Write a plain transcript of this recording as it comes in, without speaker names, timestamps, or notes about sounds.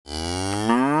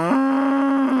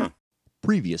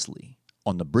Previously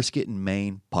on the Brisket and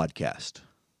Maine podcast.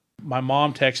 My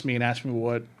mom texted me and asked me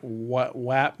what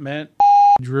WAP meant.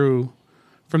 Drew,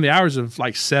 from the hours of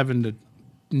like 7 to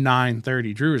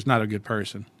 9:30, Drew is not a good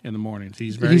person in the mornings.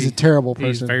 He's a terrible person.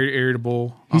 He's very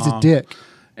irritable. He's a dick.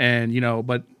 And,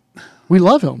 but we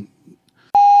love him.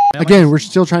 Again, we're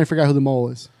still trying to figure out who the mole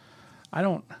is. I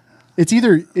don't. It's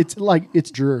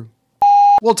Drew.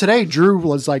 Well, today Drew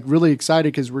was like really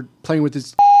excited because we're playing with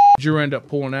his. Drew ended up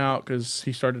pulling out because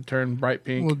he started to turn bright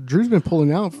pink. Well, Drew's been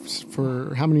pulling out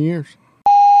for how many years?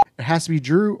 It has to be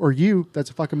Drew or you. That's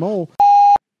a fucking mole.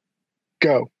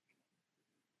 Go.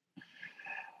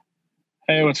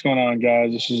 Hey, what's going on,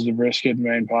 guys? This is the Brisket and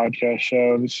Maine podcast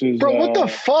show. This is bro. What the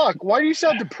fuck? Why do you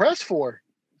sound depressed for?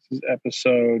 This is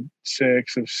episode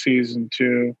 6 of season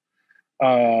 2.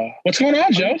 What's going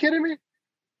on, Joe? Are you kidding me?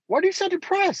 Why do you sound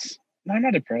depressed? No, I'm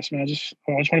not depressed, man. I just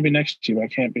want to be next to you. I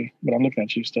can't be, but I'm looking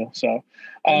at you still. So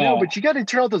I know, but you got to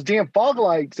turn out those damn fog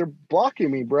lights. They're blocking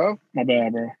me, bro. My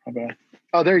bad, bro. My bad.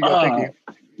 Oh, there you go. Thank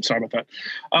you. Sorry about that.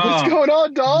 What's going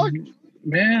on, dog?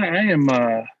 Man, I am.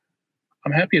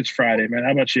 I'm happy it's Friday, man.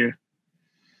 How about you?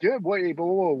 Good. Wait,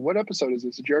 whoa. What episode is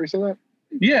this? Did you already say that?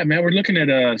 Yeah, man. We're looking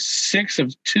at 6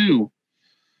 of 2,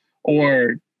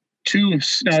 or 2. No,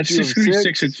 it's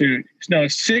 6 of 2. No,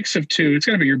 6 of 2. It's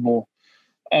gonna be your bull.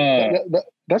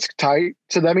 That's tight.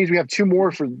 So that means we have 2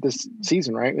 more for this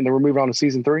season, right? And then we're moving on to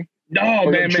season 3. No,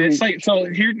 man. It's like so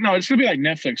here. No, it's gonna be like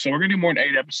Netflix. So we're gonna do more than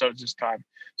 8 episodes this time.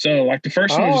 So like the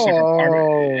first one was just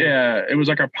like it was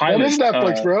like our pilot. That is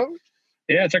Netflix, bro.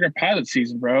 Yeah, it's like our pilot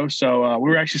season, bro. So we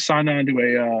were actually signed on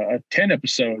to a 10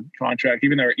 episode contract,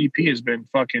 even though our EP has been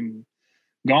fucking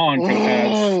gone for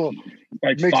the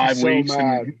past like 5 weeks.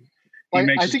 And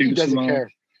I think he doesn't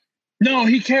care. No,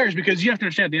 he cares because you have to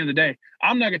understand at the end of the day,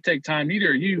 I'm not going to take time, neither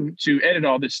are you, to edit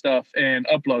all this stuff and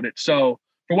upload it. So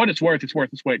for what it's worth its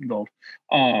weight in gold.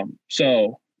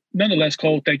 So nonetheless,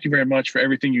 Cole, thank you very much for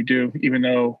everything you do, even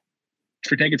though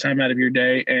for taking time out of your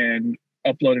day and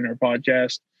uploading our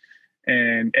podcast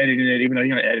and editing it, even though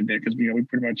you're going to edit it because, we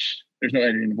pretty much, there's no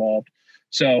editing involved.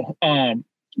 So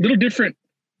little different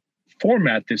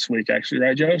format this week, actually,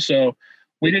 right, Joe? So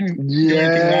we didn't do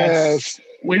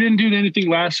anything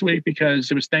last week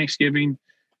because it was Thanksgiving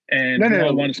and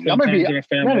I want to spend time with our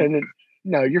family.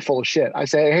 No, you're full of shit. I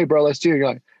say, hey, bro, let's do it. You're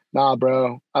like, nah,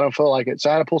 bro, I don't feel like it. So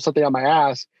I had to pull something out my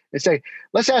ass and say,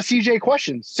 let's ask CJ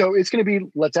questions. So it's going to be,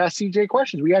 let's ask CJ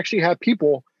questions. We actually have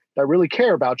people that really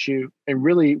care about you and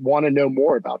really want to know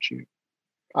more about you.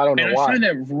 I don't know why. I find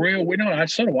that real.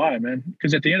 So do I, man.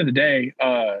 Because at the end of the day,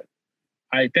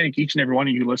 I thank each and every one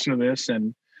of you who listen to this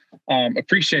and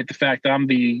appreciate the fact that I'm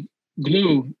the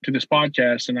glue to this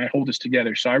podcast and I hold this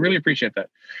together. So I really appreciate that.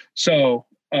 So,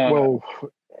 well,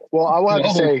 I will have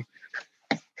to say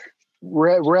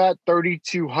we're at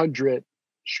 3,200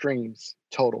 streams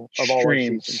total of all our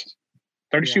seasons.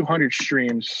 3,200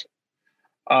 streams.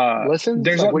 Listen,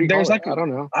 there's like I don't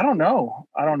know. I don't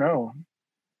know.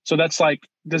 So that's like,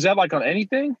 does that like on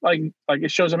anything? Like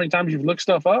it shows how many times you've looked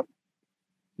stuff up?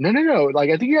 No. Like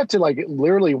I think you have to like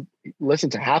literally listen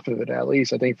to half of it at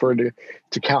least. I think for it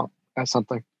to count as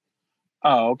something.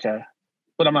 Oh, okay.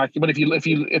 But I'm not. But if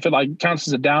it like counts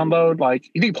as a download, like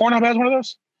you think Pornhub has one of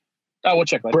those? Oh, we'll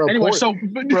check later. Bro, anyway,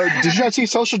 bro, did you not see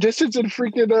social distance in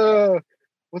freaking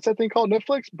what's that thing called,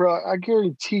 Netflix? Bro, I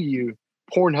guarantee you,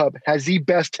 Pornhub has the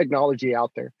best technology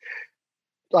out there.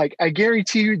 Like I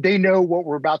guarantee you, they know what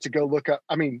we're about to go look up.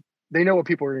 I mean, they know what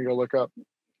people are going to go look up.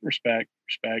 Respect.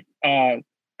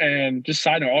 And just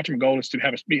side note, ultimate goal is to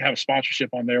have a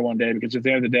sponsorship on there one day because at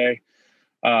the end of the day,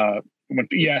 when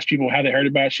you ask people how they heard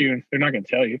about you, they're not going to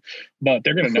tell you, but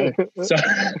they're going to know. So,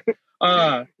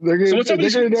 they're going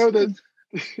to know that.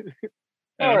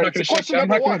 I'm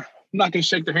not going to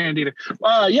shake their hand either.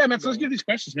 Yeah, man. So let's get these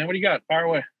questions, man. What do you got? Fire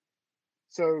away.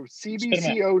 So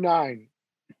CBC09,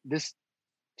 this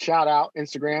shout out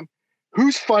Instagram.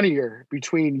 Who's funnier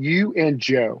between you and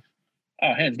Joe?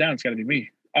 Oh, hands down, it's got to be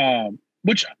me.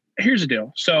 Which here's the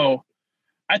deal. So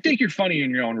I think you're funny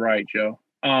in your own right, Joe.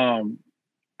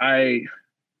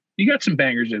 You got some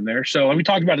bangers in there. So we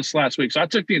talked about this last week. So I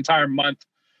took the entire month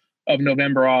of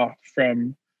November off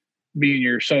from being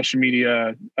your social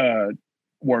media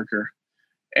worker.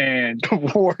 And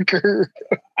worker.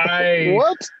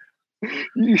 What?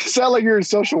 You sound like you're a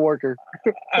social worker.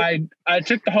 I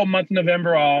took the whole month of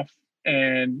November off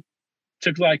and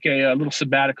took like a little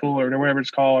sabbatical or whatever it's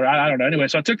called. I don't know. Anyway,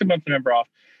 so I took the month of November off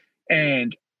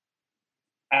and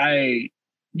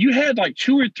you had like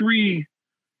 2 or 3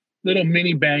 little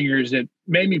mini bangers that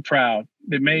made me proud,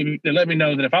 that let me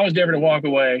know that if I was ever to walk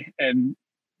away and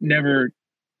never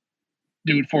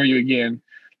do it for you again,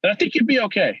 then I think you'd be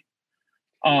okay.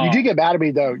 You did get mad at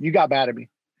me though. You got mad at me.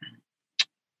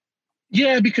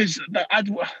 Yeah, because I've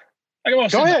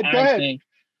always Go said ahead. thing.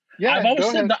 Yeah, I've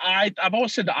always said I've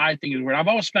always said the I thing is weird. I've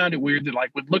always found it weird that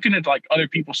like with looking at like other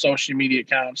people's social media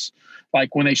accounts,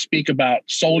 like when they speak about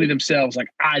solely themselves, like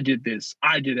I did this,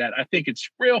 I did that. I think it's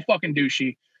real fucking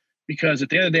douchey because at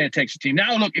the end of the day, it takes a team.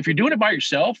 Now, look, if you're doing it by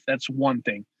yourself, that's one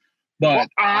thing. But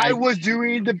I was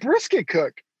doing the brisket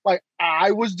cook. Like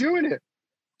I was doing it.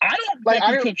 I don't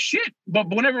fucking cook shit, but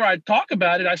whenever I talk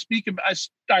about it, I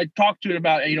talk to it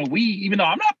about, even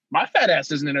though my fat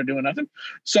ass isn't in there doing nothing.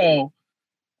 So,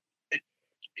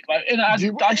 and I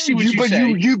see what you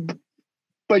say.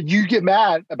 But you get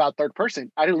mad about third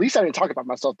person. At least I didn't talk about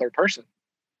myself third person.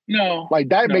 No. Like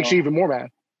that makes you even more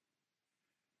mad.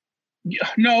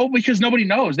 No, because nobody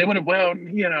knows. They would have,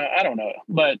 I don't know.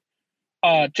 But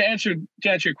to answer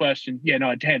your question,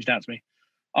 hands down to me.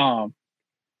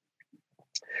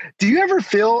 Do you ever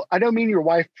feel, I don't mean your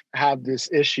wife have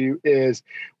this issue, is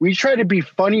we try to be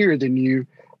funnier than you,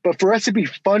 but for us to be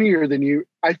funnier than you,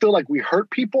 I feel like we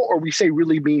hurt people or we say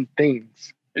really mean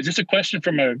things. Is this a question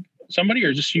from somebody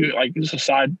or is this you, like, is this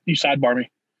you sidebar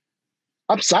me?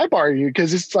 I'm sidebarring you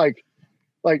because it's like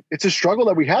it's a struggle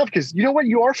that we have because you know what?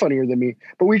 You are funnier than me,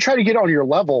 but we try to get on your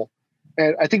level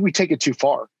and I think we take it too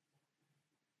far.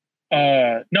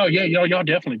 No, yeah, y'all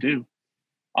definitely do.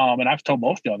 And I've told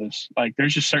most of y'all this. Like,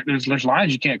 there's just there's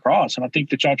lines you can't cross, and I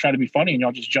think that y'all try to be funny and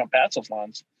y'all just jump past those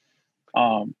lines.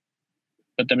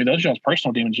 But I mean, those are y'all's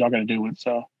personal demons y'all got to deal with.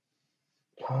 So,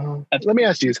 let me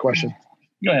ask you this question.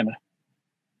 Go ahead, man.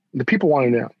 The people want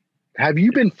to know: have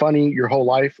you been funny your whole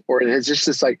life, or is it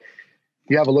just like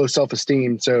you have a low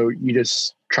self-esteem, so you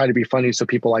just try to be funny so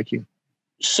people like you?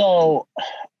 So,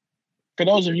 for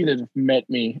those of you that have met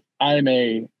me, I am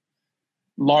a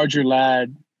larger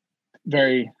lad.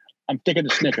 I'm thick as a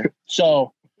snicker.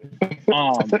 So,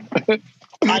 I'm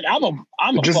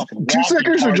a just fucking two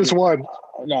Snickers or just one?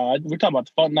 No, we're talking about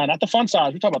the fun. No, not the fun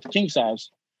size. We're talking about the king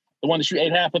size, the one that you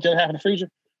ate half, put the other half in the freezer.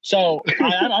 So,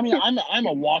 I'm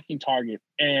a walking target,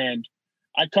 and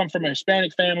I come from a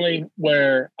Hispanic family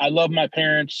where I love my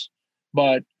parents,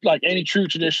 but like any true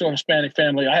traditional Hispanic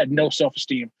family, I had no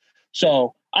self-esteem.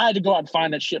 So I had to go out and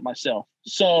find that shit myself.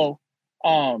 So,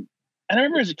 and I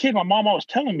remember as a kid, my mom always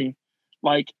telling me,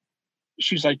 like,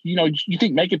 she's like, you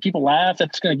think making people laugh,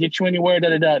 that's going to get you anywhere,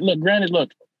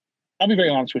 Look, I'll be very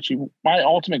honest with you. My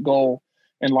ultimate goal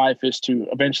in life is to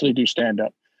eventually do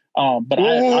stand-up.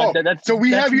 So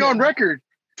we have you on record,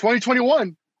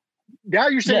 2021. Now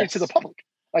you're saying it to the public.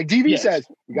 Like DV says,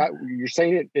 you're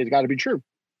saying it, it's got to be true.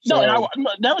 So, no,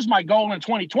 that was my goal in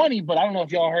 2020, but I don't know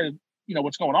if y'all heard,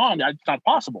 what's going on. It's not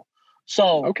possible.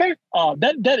 So, okay.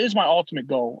 That is my ultimate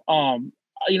goal. I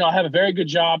have a very good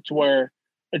job to where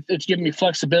it's giving me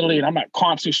flexibility and I'm not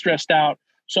constantly stressed out.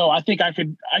 So I think I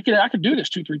could do this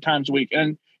 2-3 times a week.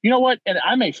 And you know what? And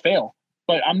I may fail,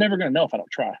 but I'm never going to know if I don't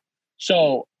try.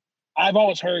 So I've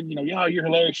always heard, you're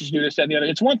hilarious. You should do this, that, and the other.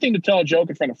 It's one thing to tell a joke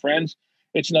in front of friends.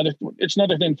 It's another thing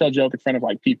to tell a joke in front of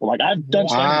like people. Like I've done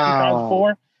stand-up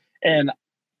before, and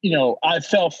I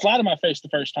fell flat on my face the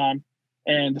first time,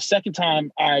 and the second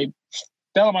time I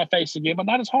fell on my face again, but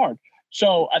not as hard.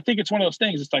 So I think it's one of those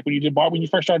things. It's like when you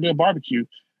first started doing barbecue,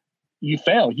 you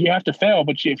fail. You have to fail,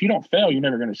 but if you don't fail, you're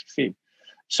never going to succeed.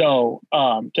 So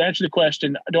to answer the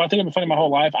question, do I think I've been funny my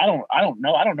whole life? I don't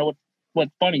know. I don't know what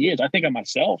funny is. I think I'm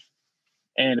myself,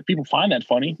 and if people find that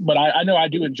funny, but I know I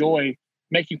do enjoy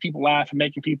making people laugh and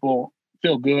making people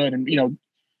feel good, and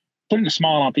putting a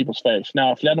smile on people's face.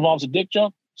 Now, if that involves a dick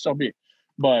joke, so be it.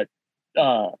 But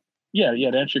to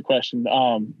answer your question,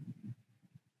 I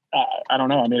don't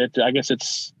know. I mean, I guess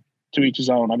it's to each his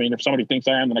own. I mean, if somebody thinks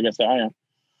I am, then I guess that I am.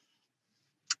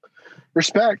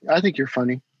 Respect. I think you're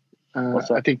funny.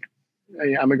 I think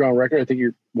I'm going to go on record. I think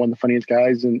you're one of the funniest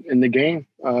guys in the game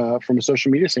from a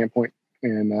social media standpoint.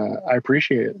 And I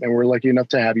appreciate it. And we're lucky enough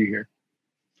to have you here.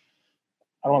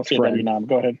 I don't want to say that now.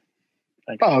 Go ahead.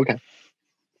 Thanks. Oh, okay.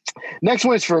 Next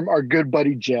one is from our good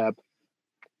buddy, Jeb.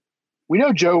 We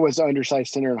know Joe was an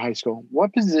undersized center in high school.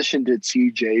 What position did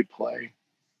CJ play?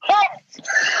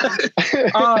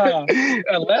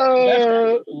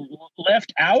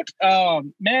 Left out.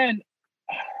 Man,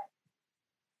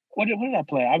 what did I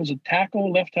play? I was a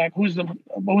tackle, left tackle.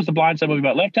 What was the Blindside movie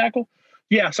about? Left tackle?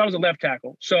 Yeah, so I was a left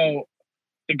tackle. So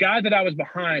the guy that I was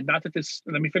behind, let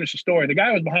me finish the story. The guy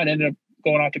I was behind ended up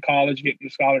going off to college, getting a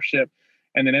scholarship,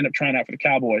 and then ended up trying out for the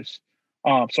Cowboys.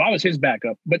 So I was his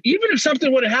backup. But even if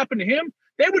something would have happened to him,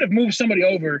 they would have moved somebody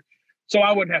over so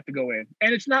I wouldn't have to go in.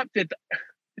 And it's not that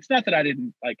I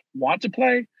didn't want to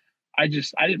play. I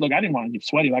didn't want to get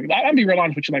sweaty. I'll be real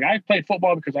honest with you. I played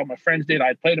football because all my friends did.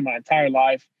 I played it my entire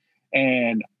life.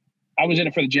 and I was in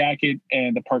it for the jacket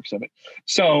and the perks of it.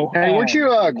 So, Hey, weren't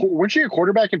you a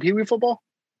quarterback in Pee Wee football?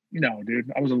 No, dude,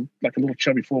 I was like a little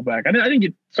chubby fullback. I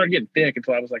didn't start getting thick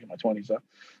until I was like in my 20s.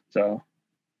 So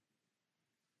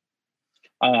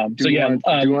left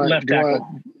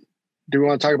tackle. Do we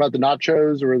want to talk about the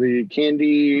nachos or the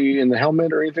candy in the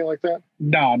helmet or anything like that?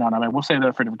 No, man. We'll save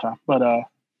that for a different time. But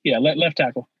left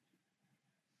tackle.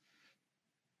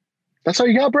 That's all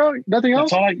you got, bro? Nothing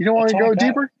else? You don't want to go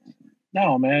deeper?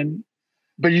 No, man.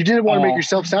 But you didn't want to make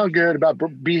yourself sound good about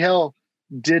B. Hell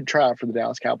did try out for the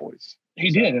Dallas Cowboys. He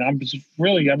did, and I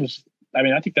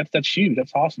think that's huge.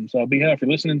 That's awesome. So B. Hell, if you're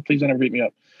listening, please don't ever beat me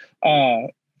up.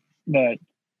 But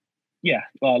yeah,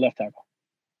 left tackle.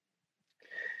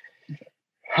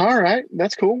 All right,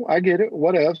 that's cool. I get it.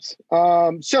 What else?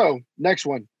 So next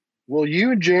one. Will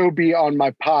you and Joe be on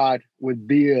my pod with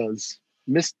Beers,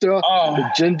 Mr. The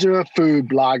Ginger Food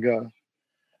Blogger?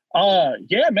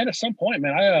 Yeah, man. At some point,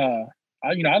 man.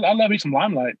 I love me some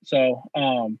limelight. So,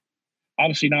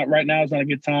 obviously not right now is not a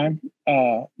good time.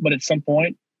 But at some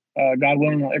point, God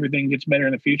willing, everything gets better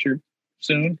in the future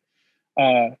soon.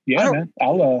 Man.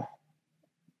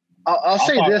 I'll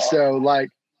say this though, like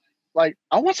I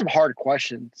want some hard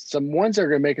questions, some ones that are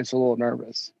gonna make us a little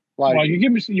nervous. Like, well, you're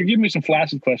giving me some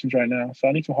flaccid questions right now, so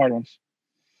I need some hard ones.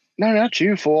 No, not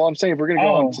you, fool. I'm saying if we're gonna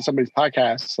go on to somebody's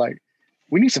podcast, like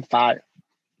we need some fire.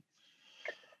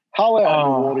 Holla at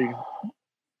me, Woody.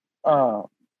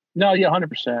 No, yeah,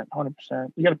 100%.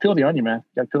 You got to peel the onion, man.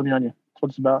 You got to peel the onion. That's what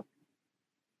it's about.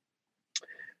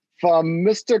 From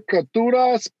Mr.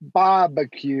 Catura's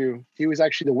Barbecue. He was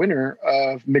actually the winner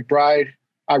of McBride.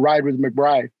 I Ride with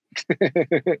McBride.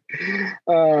 Good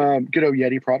old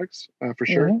Yeti products, for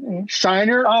sure. Mm-hmm.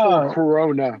 Shiner or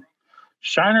Corona?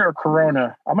 Shiner or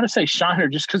Corona? I'm going to say Shiner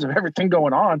just because of everything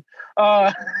going on.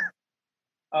 Yeah,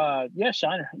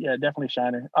 Shiner. Yeah, definitely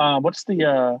Shiner. What's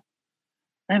the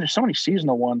man? There's so many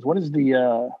seasonal ones. What is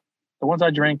the ones I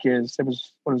drink?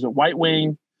 What is it? White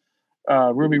Wing,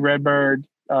 Ruby Redbird.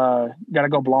 Gotta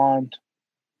go blonde.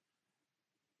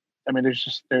 I mean,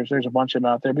 there's a bunch of them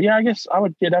out there. But yeah, I guess I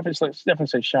would definitely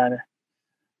say Shiner.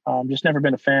 Just never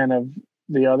been a fan of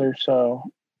the other, so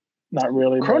not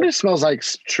really. Corona smells like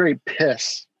straight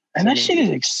piss. And that shit is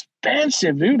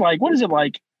expensive, dude. Like, what is it,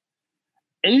 like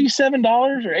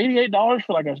 $87 or $88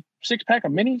 for like a 6-pack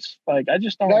of minis? Like, I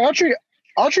just don't. No,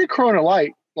 I'll treat Corona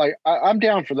light. Like, I'm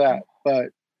down for that. But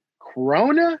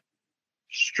Corona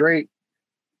straight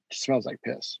smells like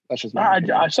piss. That's just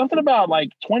something about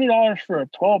like $20 for a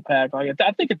 12-pack. Like,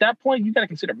 I think at that point you got to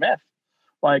consider meth.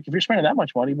 Like, if you're spending that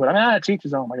much money. But I mean, to each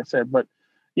his own, like I said. But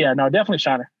yeah, no, definitely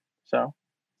Shiner. So.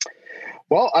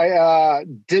 Well, I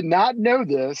did not know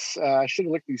this. I should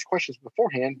have looked at these questions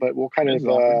beforehand, but we'll kind of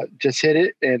just hit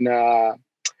it. And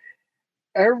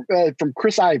from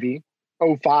Chris Ivy,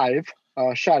 05,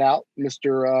 shout out,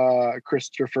 Mr.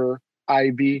 Christopher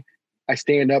Ivy. I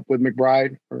stand up with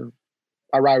McBride, or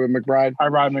I ride with McBride. I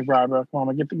ride with McBride, bro. Come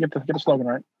on, get the slogan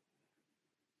right.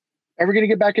 Ever going to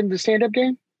get back into the stand-up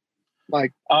game?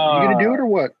 Like, you going to do it or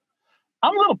what?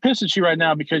 I'm a little pissed at you right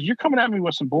now because you're coming at me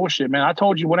with some bullshit, man. I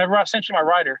told you whenever I sent you my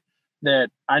writer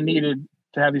that I needed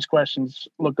to have these questions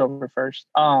looked over first.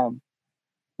 But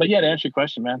yeah, to answer your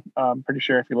question, man, I'm pretty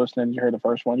sure if you're listening, you heard the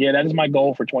first one. Yeah, that is my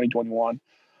goal for 2021,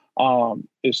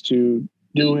 is to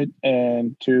do it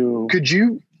and to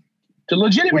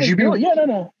legitimately do it. Yeah,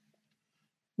 no.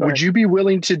 Would you be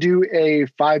willing to do a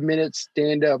 5-minute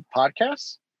stand-up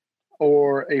podcast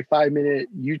or a 5-minute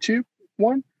YouTube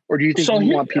one? Or do you think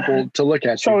you want people to look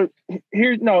at you? So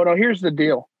here's the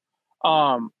deal.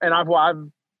 And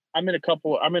I'm in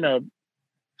a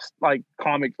like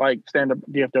comic, like stand-up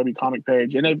DFW comic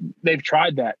page, and they've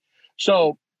tried that.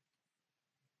 So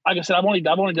like I said, I've only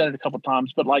done it a couple of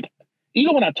times, but like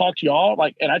even when I talk to y'all,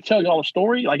 like, and I tell y'all a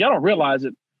story, like y'all don't realize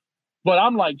it, but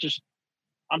I'm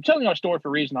telling y'all a story for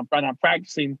a reason. I'm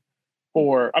practicing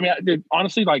for. I mean,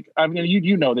 honestly, like, I mean,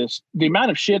 you know this, the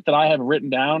amount of shit that I have written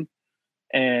down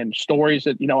and stories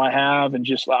that I have, and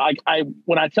just when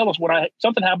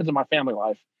something happens in my family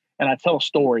life and I tell a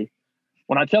story,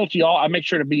 when I tell it to y'all, I make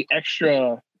sure to be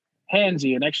extra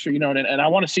handsy and extra, and I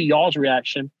want to see y'all's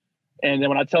reaction. And then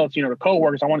when I tell it to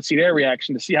coworkers, I want to see their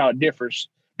reaction to see how it differs,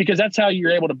 because that's how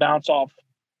you're able to bounce off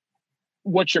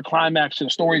what your climax of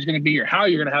the story is going to be, or how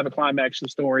you're going to have a climax of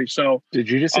the story. So did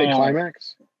you just say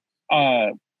climax?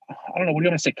 I don't know. What do you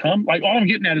want to say? Come? Like, all I'm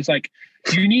getting at is like,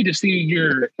 you need to see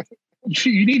your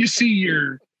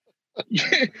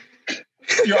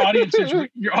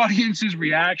audience's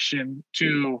reaction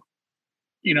to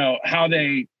how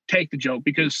they take the joke,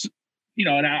 because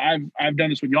and I've done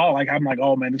this with y'all. Like I'm like,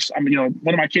 oh man,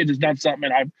 one of my kids has done something,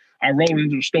 and I roll it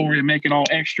into the story and make it all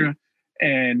extra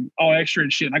and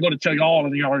shit. And I go to tell y'all,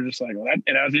 and y'all are just like, well,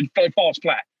 it falls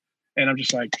flat. And I'm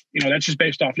just like, that's just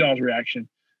based off y'all's reaction,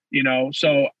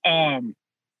 So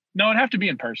no, it'd have to be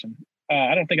in person.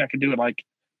 I don't think I could do it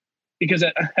because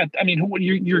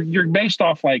you're based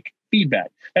off like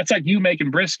feedback. That's like you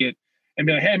making brisket and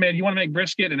be like, hey man, you want to make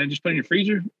brisket, and then just put it in your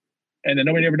freezer, and then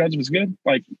nobody ever knows if it's good.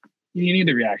 Like you need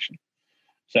the reaction.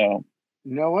 So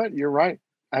you know what? You're right.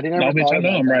 I didn't ever bitch, thought I know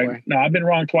about I'm that right. way. No, I've been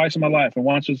wrong twice in my life, and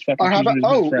once was fucking. Or how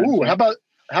friend,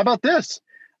 how about this?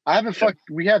 I haven't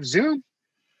we have Zoom.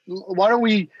 Why don't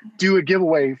we do a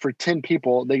giveaway for 10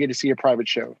 people? They get to see a private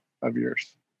show of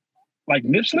yours. Like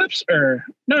nip slips or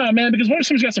no, man? Because what if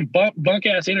someone's got some bunk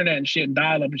ass internet and shit and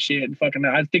dial up and shit and fucking?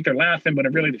 I think they're laughing,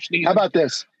 but really they're sneezing. How about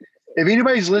this? If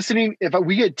anybody's listening, if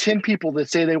we get 10 people that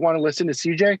say they want to listen to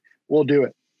CJ, we'll do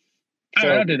it. So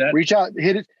I'll do that. Reach out,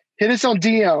 hit us on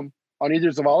DM on either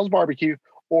Zavala's Barbecue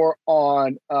or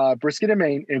on Brisket and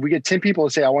Maine. And if we get 10 people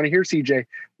to say I want to hear CJ,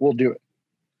 we'll do it.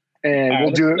 And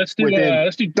we'll do it. Let's do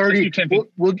 10,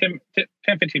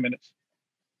 15 minutes.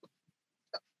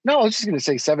 No, I was just going to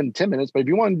say 7 to 10 minutes, but if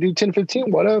you want to do 10,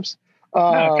 15, what else?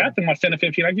 No, Catherine wants 10 to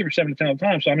 15. I give her 7 to 10 all the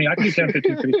time. So, I can do 10 to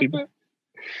 15 for these people.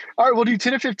 All right, we'll do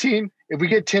 10 to 15. If we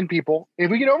get 10 people, if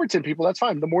we get over 10 people, that's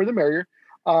fine. The more, the merrier.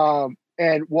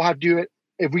 And we'll have to do it.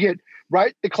 If we get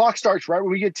the clock starts right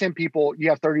when we get 10 people, you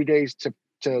have 30 days to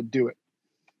do it.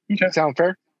 Okay. Sound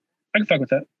fair? I can fuck with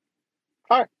that.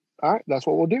 All right. That's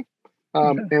what we'll do.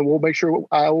 And we'll make sure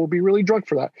I will be really drunk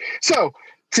for that. So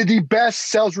to the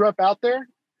best sales rep out there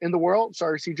in the world,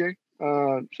 sorry, CJ,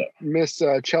 Miss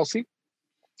Chelsea,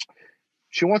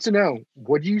 she wants to know,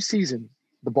 what do you season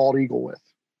the bald eagle with?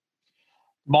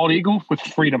 Bald eagle with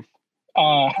freedom.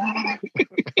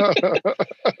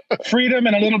 Freedom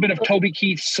and a little bit of Toby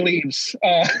Keith sleeves.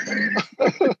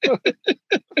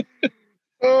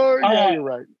 You're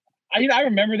right. I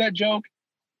remember that joke.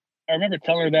 I remember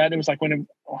telling her that. It was like when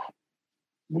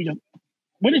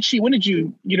did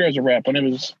you get her as a rep? When it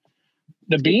was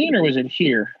the Bean, or was it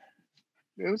here?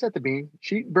 It was at the Bean.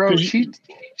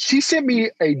 She sent me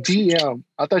a DM.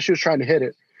 I thought she was trying to hit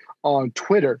it on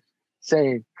Twitter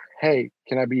saying, hey,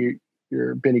 can I be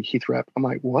your Benny Keith rep? I'm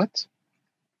like, what?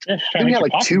 Yeah, I think we had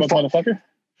like 2 motherfucker.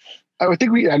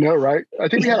 I know, right? I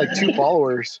think we had like 2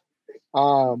 followers.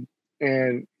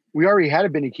 And we already had a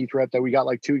Benny Keith rep that we got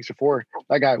like 2 weeks before.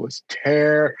 That guy was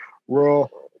terrible.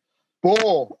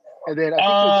 And then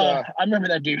I remember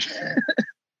that dude.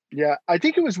 Yeah, I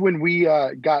think it was when we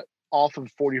got off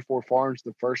of 44 Farms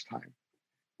the first time.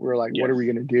 We were like, what are we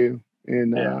going to do?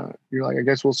 And you're like, I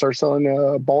guess we'll start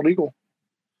selling bald eagle.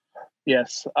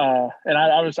 Yes. And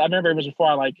I remember it was before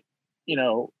I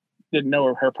didn't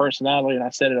know her personality, and I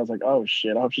said it. I was like, oh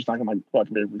shit, I hope she's not gonna fuck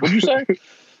me. What'd you say?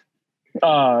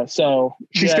 So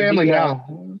she's family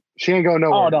now. She ain't going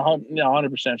nowhere. Oh no,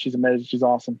 100%. She's amazing. She's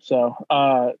awesome. So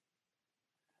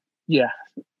yeah.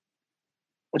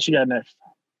 What you got next?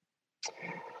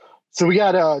 So we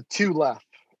got 2 left.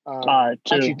 All right,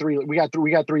 2. Actually 3. We got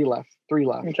 3 left. 3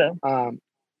 left. Okay.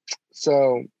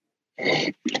 So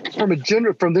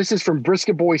this is from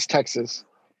Brisket Boys, Texas.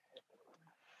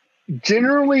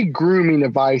 Generally grooming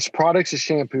advice, products and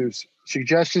shampoos,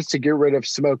 suggestions to get rid of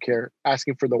smoke hair,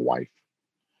 asking for the wife.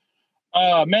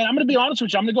 Man, I'm going to be honest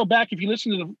with you. I'm going to go back. If you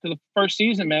listen to the first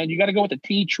season, man, you got to go with the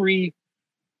tea tree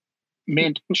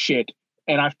mint shit.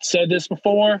 And I've said this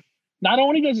before. Not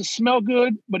only does it smell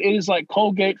good, but it is like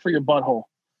Colgate for your butthole.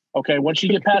 Okay, once you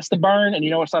get past the burn and you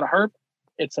know it's not a herb,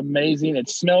 it's amazing. It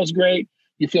smells great.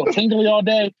 You feel tingly all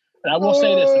day. And I will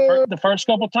say this, the first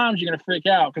couple of times you're going to freak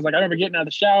out. Because I remember getting out of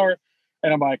the shower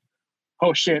and I'm like,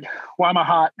 oh shit, why am I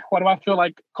hot? Why do I feel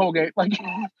like Colgate?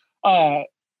 And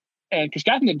because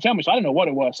Catherine didn't tell me, so I didn't know what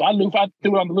it was. So I threw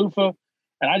it on the loofah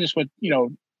and I just went,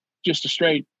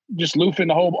 just loofing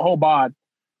the whole bod.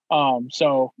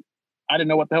 So I didn't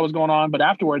know what the hell was going on. But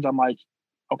afterwards I'm like,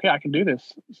 okay, I can do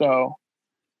this. So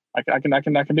I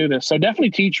can do this. So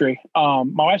definitely tea tree. My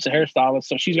wife's a hairstylist,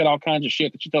 so she's got all kinds of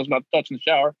shit that she tells me not to touch in the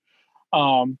shower.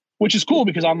 Which is cool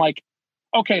because I'm like,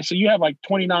 okay, so you have like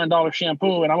 $29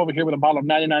 shampoo and I'm over here with a bottle of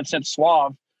 99-cent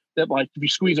Suave that like if you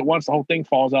squeeze it once, the whole thing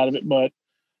falls out of it. But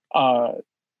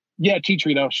tea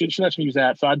tree though, she lets me use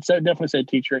that. So definitely say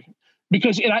tea tree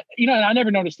because and I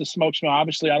never noticed the smoke smell.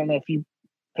 Obviously, I don't know if you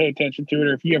pay attention to it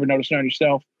or if you ever notice it on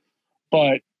yourself,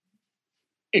 but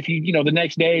if you the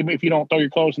next day, if you don't throw your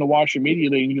clothes in the washer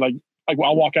immediately and you like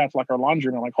I'll walk out to like our laundry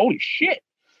and I'm like, holy shit.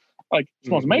 Like it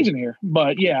smells amazing here.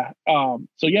 But that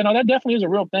definitely is a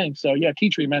real thing. So yeah, tea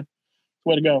tree, man.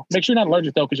 Way to go. Make sure you're not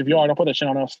allergic though, because if you are, don't put that shit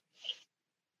on us.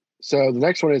 So the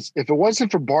next one is, if it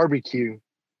wasn't for barbecue,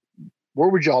 where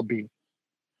would y'all be?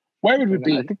 Where would we And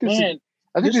be? I think this Man,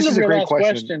 this is a real great ass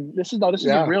question. This is a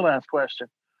Yeah. real ass question.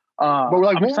 But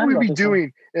like, I'm what excited would we about be this one.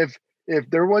 doing if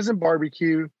there wasn't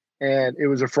barbecue and it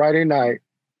was a Friday night?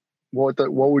 Where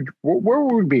would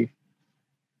we be?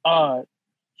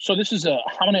 So this is I'm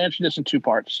going to answer this in two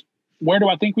parts. Where do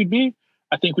I think we'd be?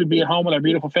 I think we'd be at home with our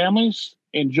beautiful families,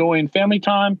 enjoying family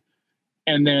time.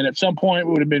 And then at some point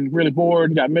we would have been really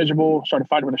bored, got miserable, started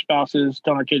fighting with our spouses,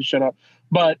 telling our kids to shut up.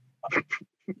 But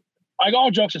like,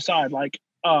 all jokes aside, and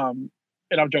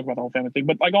I'm joking about the whole family thing,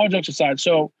 but like, all jokes aside,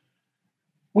 so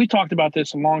we talked about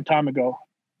this a long time ago.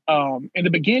 In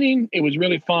the beginning, it was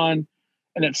really fun.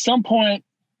 And at some point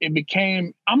it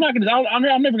became, I'm never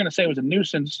going to say it was a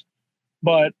nuisance,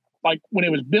 but like when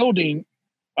it was building,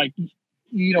 like,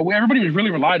 everybody was really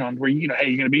relied on where, hey, you're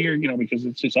going to be here, because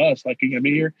it's just us, like, you're going to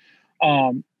be here.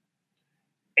 And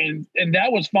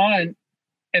that was fine.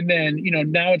 And then,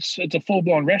 now it's a full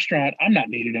blown restaurant. I'm not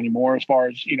needed anymore as far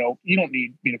as, you don't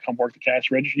need me to come work the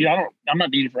cash register. I'm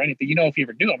not needed for anything. If you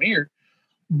ever do, I'm here.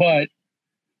 But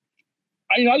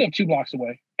I live 2 blocks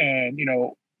away, and,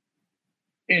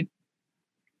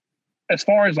 as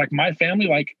far as like my family,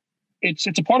 like it's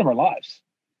a part of our lives.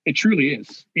 It truly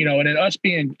is, and in us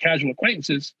being casual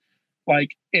acquaintances,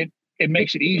 like it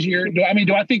makes it easier. Do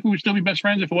I think we would still be best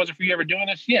friends if it wasn't for you ever doing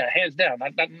this? Yeah, hands down,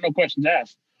 no questions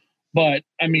asked. But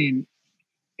I mean,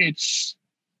 it's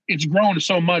grown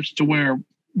so much to where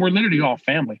we're literally all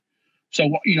family. So,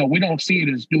 we don't see it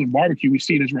as doing barbecue. We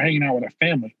see it as we're hanging out with our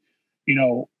family.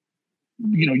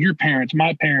 Your parents,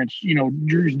 my parents,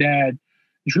 Drew's dad,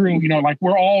 Drew, like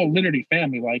we're all literally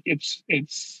family. Like it's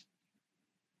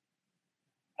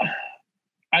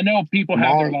I know people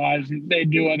have their lives and they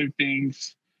do other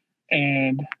things,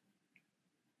 and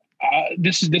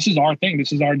this is our thing.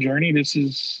 This is our journey. This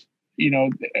is,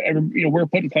 we're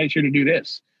put in place here to do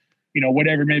this,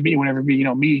 whatever it may be, whatever it be,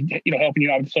 me, helping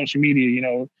you out with social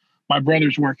media, my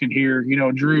brother's working here,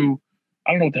 Drew,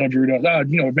 I don't know what the hell Drew does.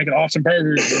 Making awesome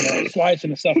burgers,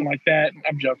 slicing and stuff like that.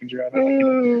 I'm joking,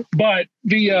 Drew. But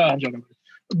I'm joking.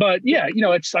 But yeah,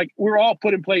 it's like we're all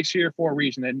put in place here for a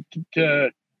reason. And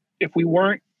if we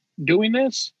weren't doing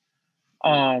this,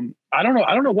 I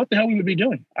don't know what the hell we would be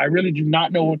doing. I really do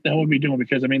not know what the hell we'd be doing,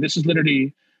 because this is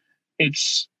literally,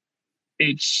 it's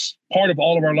part of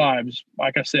all of our lives.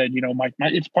 Like I said,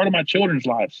 it's part of my children's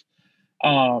lives.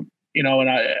 And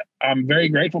I'm very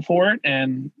grateful for it.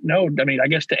 And no, I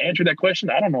guess to answer that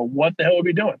question, I don't know what the hell we'd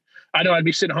be doing. I know I'd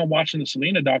be sitting home watching the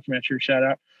Selena documentary. Shout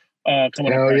out.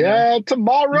 Coming up right now.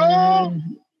 Tomorrow.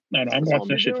 No, I'm watching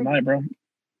that shit tonight, bro.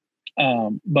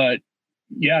 But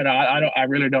yeah, no, I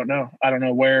really don't know. I don't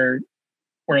know where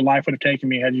life would have taken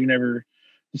me had you never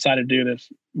decided to do this,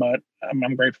 but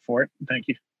I'm grateful for it. Thank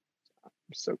you.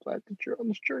 I'm so glad that you're on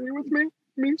this journey with me. It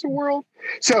means the world.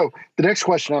 So the next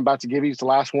question I'm about to give you is the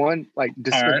last one. Like,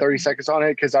 just spend 30 seconds on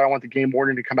it, because I don't want the game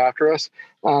warden to come after us.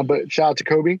 But shout out to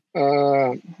Kobe.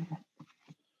 What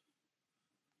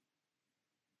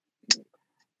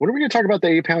are we going to talk about the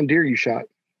 8-pound deer you shot?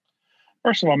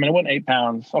 First of all, it wasn't 8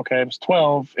 pounds. Okay, it was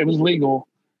 12. It was legal,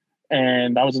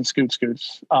 and I was in scoots.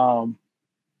 How's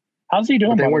he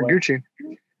doing? But they weren't Gucci.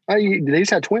 They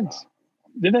just had twins.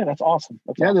 Did they? That's awesome.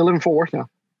 They live in Fort Worth now.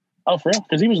 Oh, for real?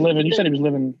 Because you said he was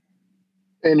living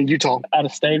in Utah, out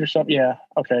of state or something. Yeah.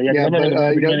 Okay. Yeah. But,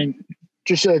 the beginning.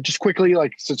 Just quickly,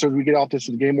 like, so we get off this,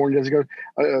 the game warden doesn't go.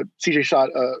 CJ shot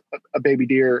a baby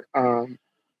deer. 5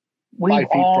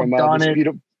 feet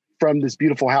from this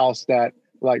beautiful house that,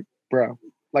 like, bro,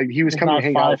 like, he was coming to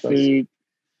hang out with us.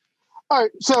 All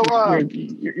right, so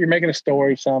you're making a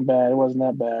story sound bad. It wasn't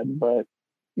that bad, but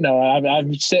no,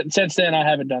 I've since then I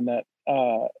haven't done that.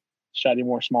 Shot any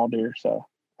more small deer. So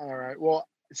all right, well,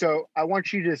 so I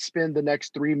want you to spend the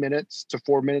next 3 minutes to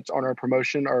 4 minutes on our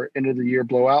promotion, our end of the year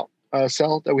blowout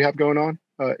sell that we have going on.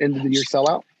 End of the year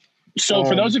sellout. So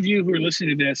for those of you who are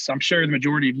listening to this, I'm sure the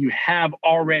majority of you have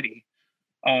already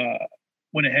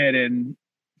went ahead and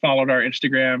followed our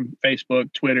Instagram,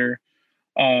 Facebook, Twitter,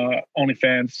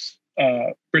 OnlyFans,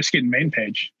 Brisket and Main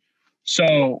page.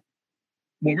 So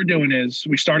what we're doing is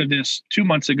we started this 2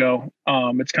 months ago.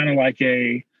 It's kind of like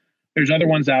there's other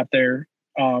ones out there,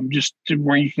 just to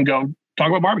where you can go talk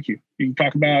about barbecue. You can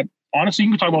talk about, honestly,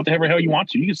 you can talk about whatever hell you want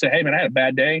to. You can say, hey man, I had a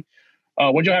bad day.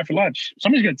 What'd you have for lunch?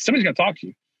 Somebody's gonna talk to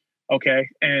you. Okay.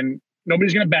 And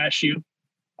nobody's gonna bash you.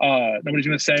 Nobody's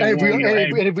gonna say,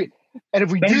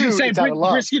 if we do, say, it's out of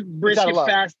love. Brisket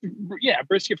fast. Yeah.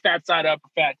 Brisket fat side up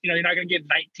fat. You're not going to get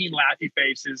 19 laughy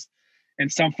faces and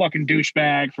some fucking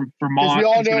douchebag from Vermont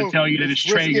is going to tell you that it's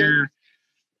Traeger.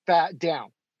 Fat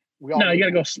down. No, you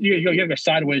gotta go. You gotta go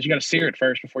sideways. You gotta sear it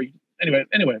first before you.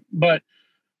 Anyway, but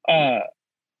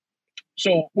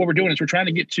so what we're doing is we're trying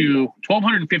to get to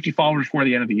 1,250 followers before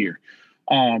the end of the year.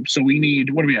 So we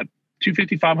need, what are we at?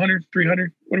 250, 500,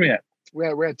 300? What are we at?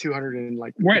 We're at 200 and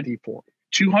like we're at 54.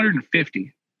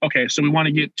 250. Okay, so we want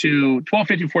to get to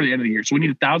 1,250 before the end of the year. So we need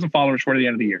 1,000 followers before the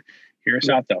end of the year. Hear us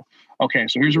out though. Okay,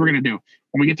 so here's what we're gonna do.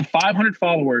 When we get to 500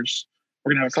 followers,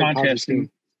 we're gonna have a contest.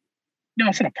 No,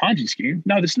 it's not a Ponzi scheme.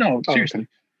 No, seriously.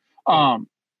 Okay.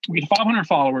 We get 500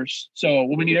 followers. So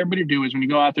what we need everybody to do is when you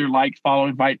go out there, like, follow,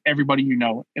 invite everybody you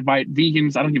know. Invite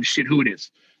vegans. I don't give a shit who it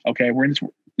is. Okay, we're in this.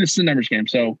 This is a numbers game.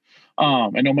 So,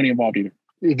 and no money involved either.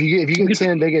 If you get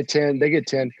 10, they get 10. They get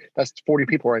 10. That's 40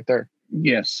 people right there.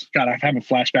 Yes. God, I'm having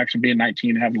flashbacks from being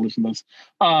 19 and having to listen to this.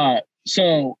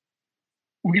 So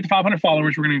we get to 500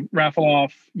 followers. We're going to raffle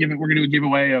off. We're going to do a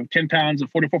giveaway of 10 pounds of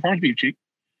 44 Farms beef cheek.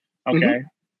 Okay. Mm-hmm.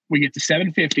 We get to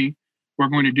 750. We're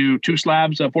going to do 2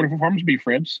 slabs of 44 Farms beef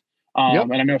ribs.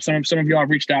 And I know some of y'all have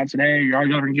reached out and said, hey, y'all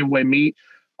going to give away meat,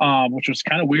 which was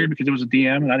kind of weird because it was a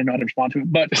DM and I didn't know how to respond to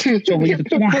it. But so when we get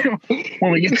to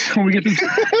when we get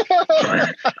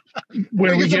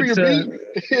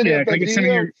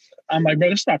I'm like, bro,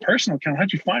 this is my personal account.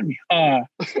 How'd you find me?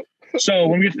 So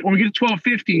when we get to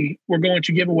 1,250, we're going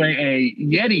to give away a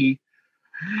Yeti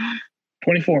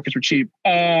 24 because we're cheap.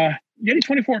 Yeti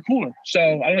 24 cooler. So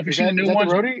I don't know if you've seen the new one.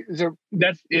 It is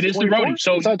the roadie.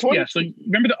 So yeah. So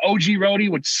remember the OG roadie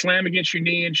would slam against your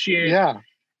knee and shit. Yeah.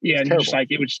 Yeah. And just like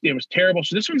it was terrible.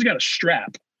 So this one's got a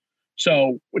strap.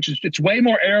 So it's way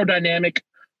more aerodynamic.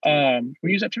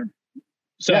 We use that term.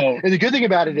 So and the good thing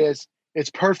about it is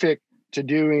it's perfect to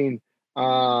doing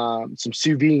some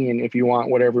sous vide if you want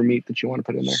whatever meat that you want to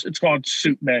put in there. It's called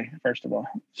soup bay, first of all.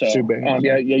 So soup bay.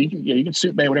 You can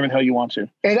soup bay whatever the hell you want to.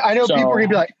 And I know people are gonna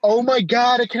be like, "Oh my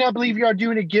god, I cannot believe you are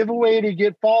doing a giveaway to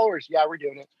get followers." Yeah, we're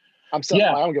doing it. I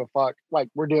don't give a fuck. Like,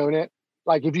 we're doing it.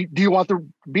 Like, do you want the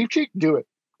beef cheek? Do it.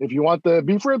 If you want the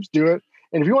beef ribs, do it.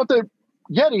 And if you want the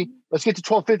Yeti, let's get to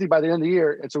 1,250 by the end of the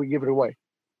year, and so we give it away.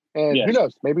 And who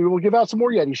knows? Maybe we'll give out some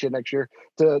more Yeti shit next year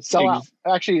to sell out.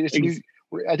 Actually, I think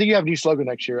you have a new slogan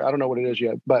next year. I don't know what it is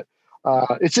yet, but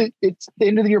it's the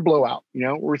end of the year blowout. You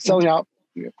know, we're selling out.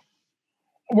 Yeah.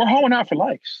 We're holding out for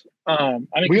likes. I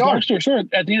mean, we are. Sure.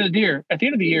 At the end of the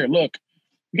year, look,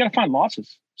 you got to find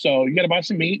losses. So you got to buy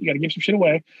some meat. You got to give some shit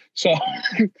away. So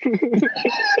you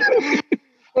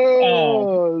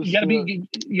got to be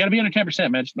under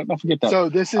 10%, man. Just don't forget that. So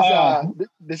this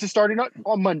is starting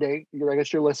on Monday. I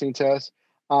guess you're listening to us.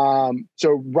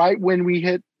 So right when we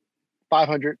hit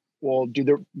 500. We'll do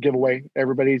the giveaway.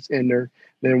 Everybody's in there.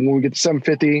 Then when we get to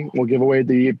 750, we'll give away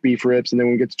the beef ribs. And then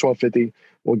when we get to 1,250,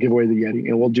 we'll give away the Yeti.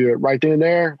 And we'll do it right then and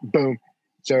there. Boom.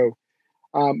 So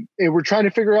and we're trying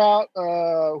to figure out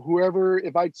whoever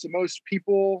invites the most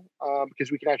people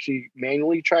because we can actually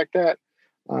manually track that.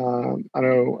 I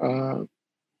know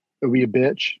it'll be a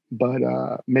bitch, but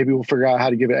maybe we'll figure out how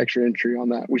to give an extra entry on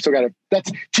that. We still got to –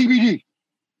 that's TBD.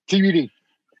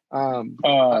 I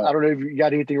don't know if you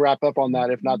got anything to wrap up on that.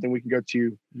 If not, then we can go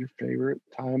to your favorite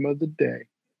time of the day.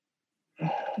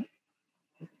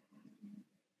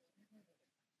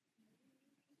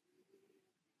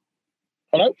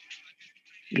 Hello?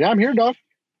 Yeah, I'm here, dog.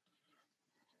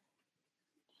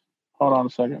 Hold on a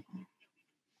second.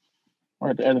 I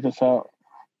have to edit this out.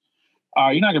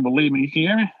 You're not gonna believe me. Can you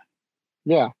hear me?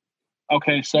 Yeah.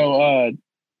 Okay, so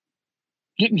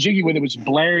getting jiggy with it was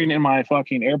blaring in my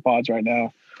fucking AirPods right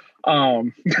now.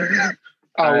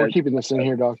 We're keeping this in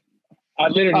here, dog. I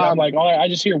literally, I'm like, I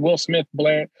just hear Will Smith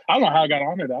blare. I don't know how I got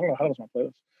on there. I don't know how that was my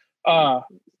playlist.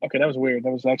 Okay, that was weird.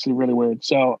 That was actually really weird.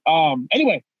 So,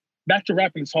 anyway, back to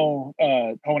wrapping this whole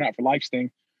holding out for likes thing.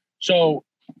 So,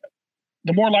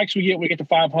 the more likes we get to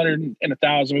 500 and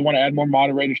 1,000. We want to add more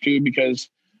moderators too because,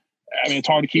 I mean, it's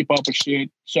hard to keep up with shit.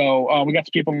 So, we got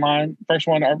to keep in line. First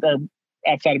one, our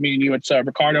outside of me and you, it's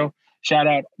Ricardo. Shout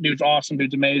out, dude's awesome.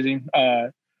 Dude's amazing.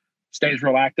 Stays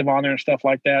real active on there and stuff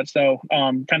like that. So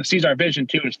kind of sees our vision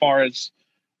too, as far as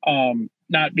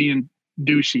not being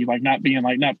douchey, like not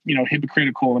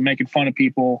hypocritical and making fun of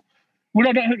people. We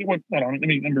don't. Hold on, let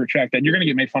me retract that. You're going to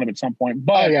get made fun of at some point,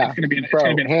 but it's going to be in a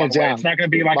fun way. It's not going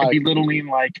to be like a belittling,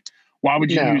 like why would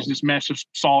you use this mess of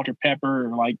salt or pepper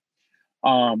or like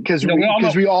because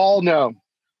we all know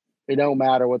it don't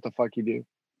matter what the fuck you do.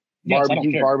 Yes,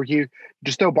 barbecue.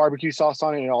 Just throw barbecue sauce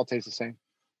on it and it all tastes the same.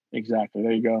 Exactly.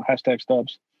 There you go. Hashtag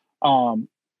Stubbs. So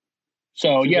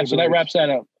that wraps that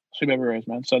up. Sweet Baby Ray's,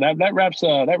 man. So that wraps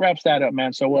that up,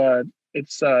 man. So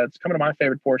it's coming to my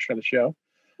favorite portion of the show,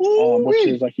 which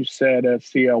is, like you said,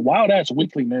 it's the wild ass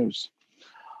weekly news.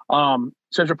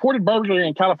 Says reported burglary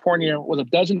in California with a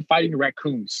dozen fighting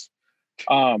raccoons.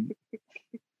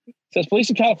 Says police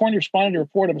in California responded to a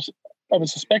report of a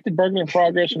suspected burglary in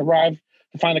progress and arrived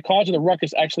to find the cause of the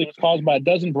ruckus actually was caused by a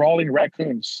dozen brawling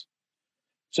raccoons.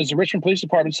 Says the Richmond Police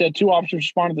Department said 2 officers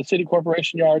responded to the City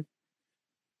Corporation Yard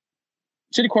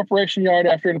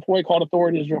after an employee called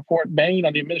authorities to report banging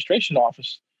on the administration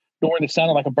office door that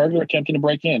sounded like a burglar attempting to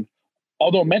break in.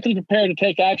 Although mentally prepared to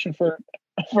take action for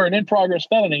an in-progress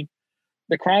felony,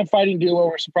 the crime-fighting duo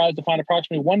were surprised to find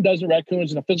approximately 12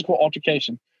 raccoons in a physical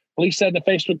altercation. Police said in a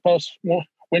Facebook post,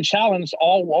 when challenged,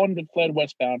 all wanted fled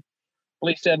westbound.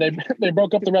 Police said they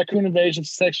broke up the raccoon invasion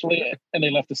successfully and they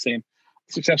left the scene.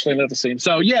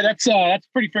 So yeah, that's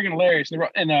pretty freaking hilarious.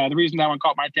 And the reason that one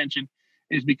caught my attention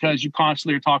is because you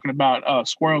constantly are talking about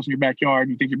squirrels in your backyard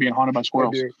and you think you're being haunted by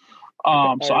squirrels.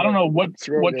 So I don't know what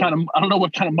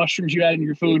kind of mushrooms you add in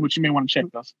your food, which you may want to check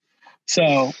those.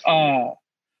 So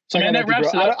man, that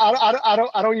wraps it up.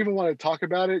 I don't even want to talk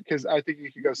about it because I think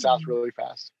you could go south really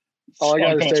fast. All I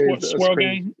gotta say is squirrel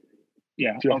gang.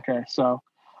 Yeah. Okay. So,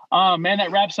 man,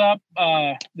 that wraps up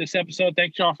this episode.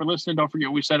 Thank y'all for listening. Don't forget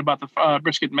what we said about the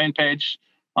Brisket main page.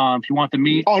 If you want the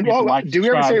meat, do we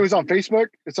ever say it was on Facebook?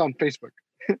 It's on Facebook.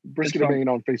 Brisket Maine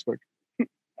on Facebook.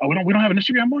 Oh, we don't have an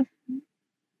Instagram one.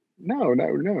 No.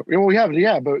 Well, we have, but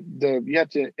you have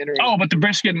to enter. Oh, but the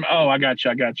Brisket. Oh, I got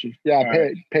you. Yeah,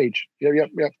 page. Yep.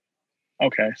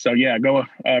 Okay, so yeah, go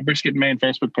Brisket Maine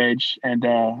Facebook page and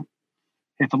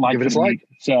hit the like. Give it a like.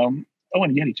 So, and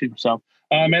Yeti too. So,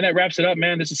 man, that wraps it up,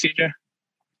 man. This is CJ.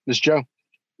 This is Joe.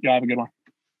 Y'all have a good one.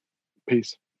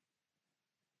 Peace.